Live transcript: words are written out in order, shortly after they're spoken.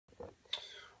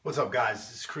What's up, guys?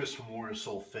 This is Chris from Warrior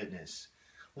Soul Fitness.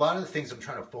 A lot of the things I'm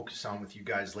trying to focus on with you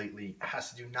guys lately has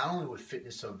to do not only with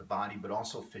fitness of the body, but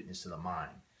also fitness of the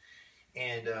mind.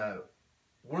 And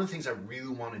one of the things I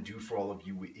really want to do for all of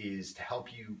you is to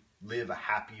help you live a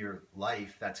happier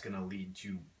life that's going to lead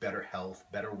to better health,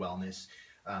 better wellness,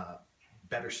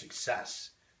 better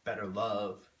success, better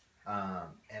love,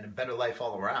 and a better life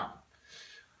all around.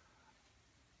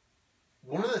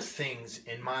 One of the things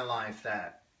in my life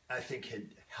that I think had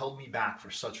held me back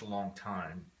for such a long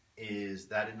time is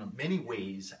that in many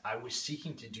ways I was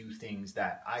seeking to do things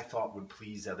that I thought would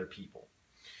please other people.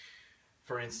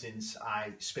 For instance,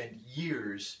 I spent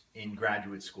years in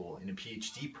graduate school in a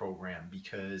PhD program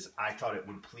because I thought it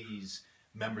would please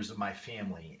members of my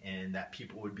family and that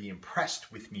people would be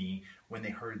impressed with me when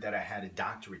they heard that I had a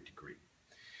doctorate degree.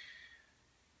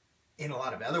 In a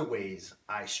lot of other ways,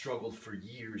 I struggled for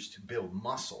years to build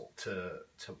muscle, to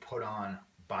put on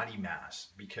body mass,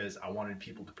 because I wanted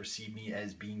people to perceive me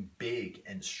as being big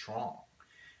and strong.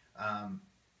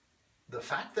 The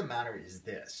fact of the matter is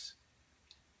this: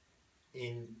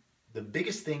 the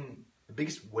biggest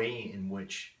way in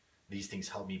which these things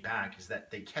held me back is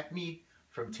that they kept me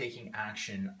from taking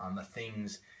action on the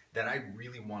things that I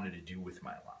really wanted to do with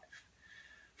my life.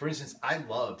 For instance, I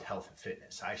loved health and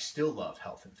fitness. I still love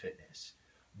health and fitness,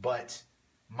 but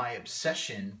my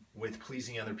obsession with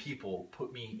pleasing other people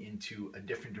put me into a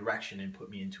different direction and put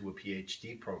me into a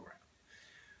PhD program.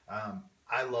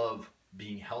 I love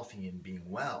being healthy and being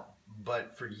well,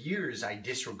 but for years I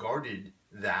disregarded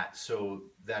that so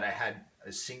that I had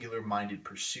a singular-minded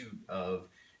pursuit of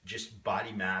just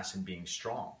body mass and being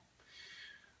strong.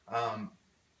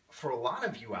 For a lot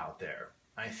of you out there,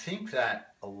 I think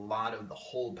that a lot of the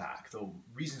holdback, the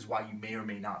reasons why you may or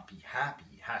may not be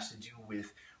happy, has to do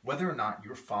with whether or not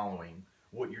you're following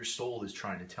what your soul is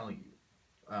trying to tell you.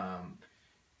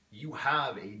 You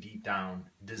have a deep down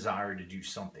desire to do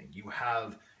something. You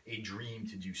have a dream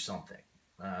to do something.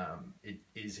 It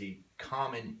is a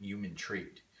common human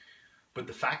trait. But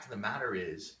the fact of the matter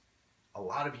is, a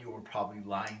lot of you are probably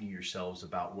lying to yourselves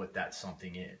about what that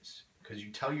something is. Because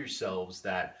you tell yourselves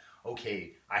that,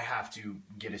 okay, I have to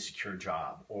get a secure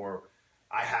job, or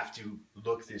I have to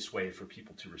look this way for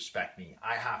people to respect me.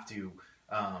 I have to,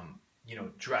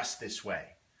 dress this way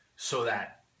so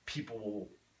that people will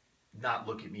not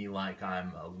look at me like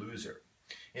I'm a loser.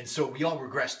 And so we all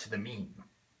regress to the mean.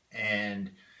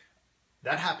 And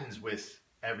that happens with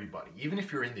everybody. Even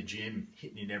if you're in the gym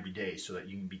hitting it every day so that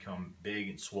you can become big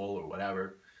and swole or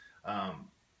whatever,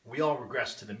 we all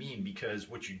regress to the mean, because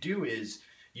what you do is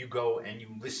you go and you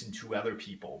listen to other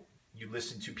people. You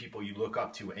listen to people you look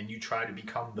up to and you try to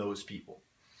become those people.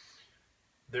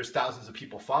 There's thousands of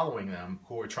people following them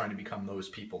who are trying to become those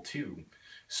people too.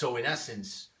 So in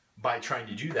essence, by trying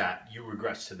to do that, you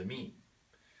regress to the mean.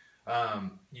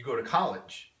 You go to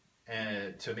college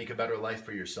to make a better life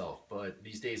for yourself, but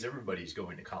these days everybody's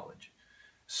going to college.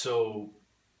 So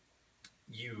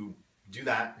you do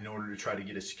that in order to try to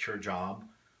get a secure job,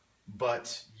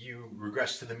 but you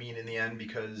regress to the mean in the end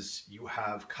because you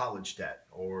have college debt,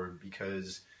 or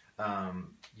because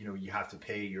you have to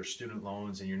pay your student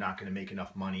loans and you're not going to make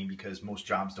enough money because most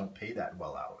jobs don't pay that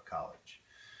well out of college.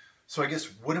 So I guess,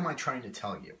 what am I trying to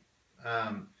tell you?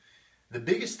 The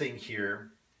biggest thing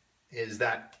here is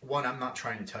that, one, I'm not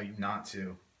trying to tell you not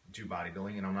to do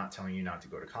bodybuilding, and I'm not telling you not to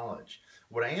go to college.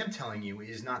 What I am telling you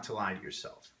is not to lie to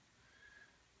yourself.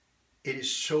 It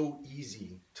is so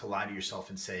easy to lie to yourself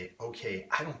and say, okay,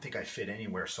 I don't think I fit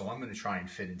anywhere, so I'm going to try and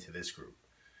fit into this group.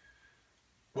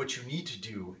 What you need to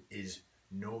do is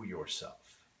know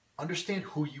yourself. Understand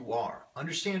who you are.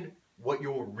 Understand what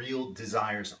your real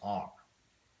desires are.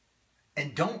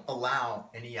 And don't allow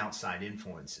any outside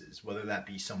influences, whether that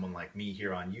be someone like me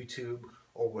here on YouTube,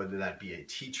 or whether that be a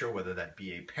teacher, whether that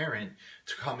be a parent,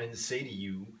 to come and say to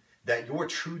you that your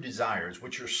true desires,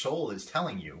 what your soul is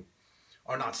telling you,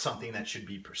 are not something that should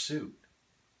be pursued.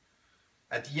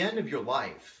 At the end of your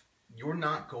life, you're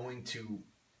not going to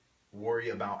worry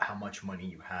about how much money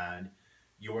you had.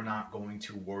 You're not going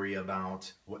to worry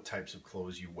about what types of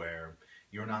clothes you wear.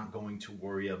 You're not going to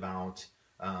worry about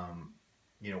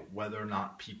whether or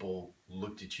not people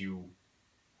looked at you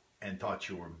and thought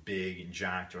you were big and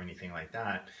jacked or anything like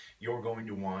that. You're going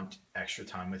to want extra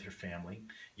time with your family.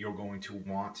 You're going to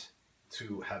want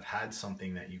to have had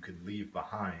something that you could leave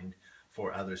behind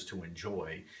for others to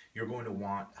enjoy. You're going to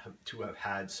want to have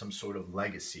had some sort of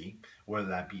legacy, whether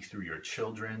that be through your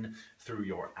children, through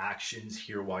your actions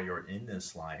here while you're in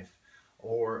this life,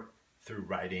 or through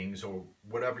writings, or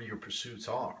whatever your pursuits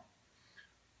are.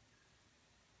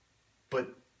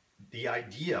 But the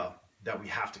idea that we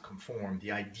have to conform,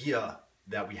 the idea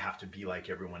that we have to be like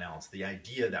everyone else, the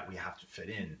idea that we have to fit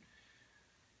in,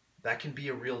 that can be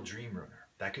a real dream ruiner.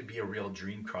 That could be a real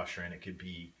dream crusher, and it could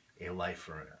be a life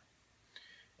ruiner.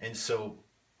 And so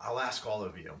I'll ask all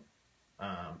of you,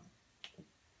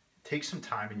 take some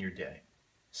time in your day,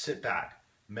 sit back,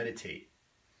 meditate,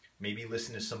 maybe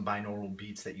listen to some binaural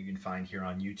beats that you can find here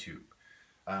on YouTube.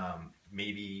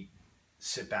 Maybe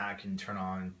sit back and turn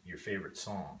on your favorite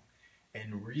song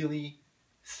and really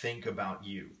think about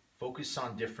you. Focus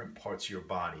on different parts of your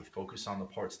body. Focus on the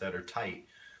parts that are tight.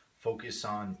 Focus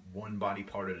on one body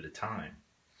part at a time.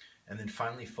 And then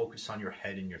finally focus on your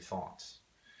head and your thoughts.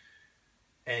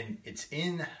 And it's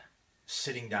in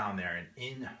sitting down there and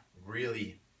in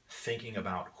really thinking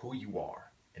about who you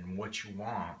are and what you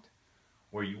want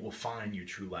where you will find your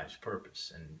true life's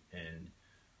purpose and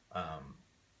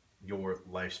your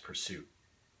life's pursuit.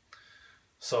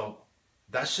 So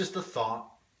that's just a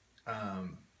thought.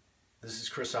 This is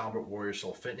Chris Albert, Warrior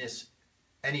Soul Fitness.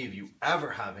 Any of you ever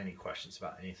have any questions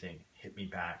about anything, hit me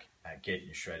back at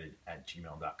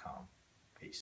getyoutshredded@gmail.com.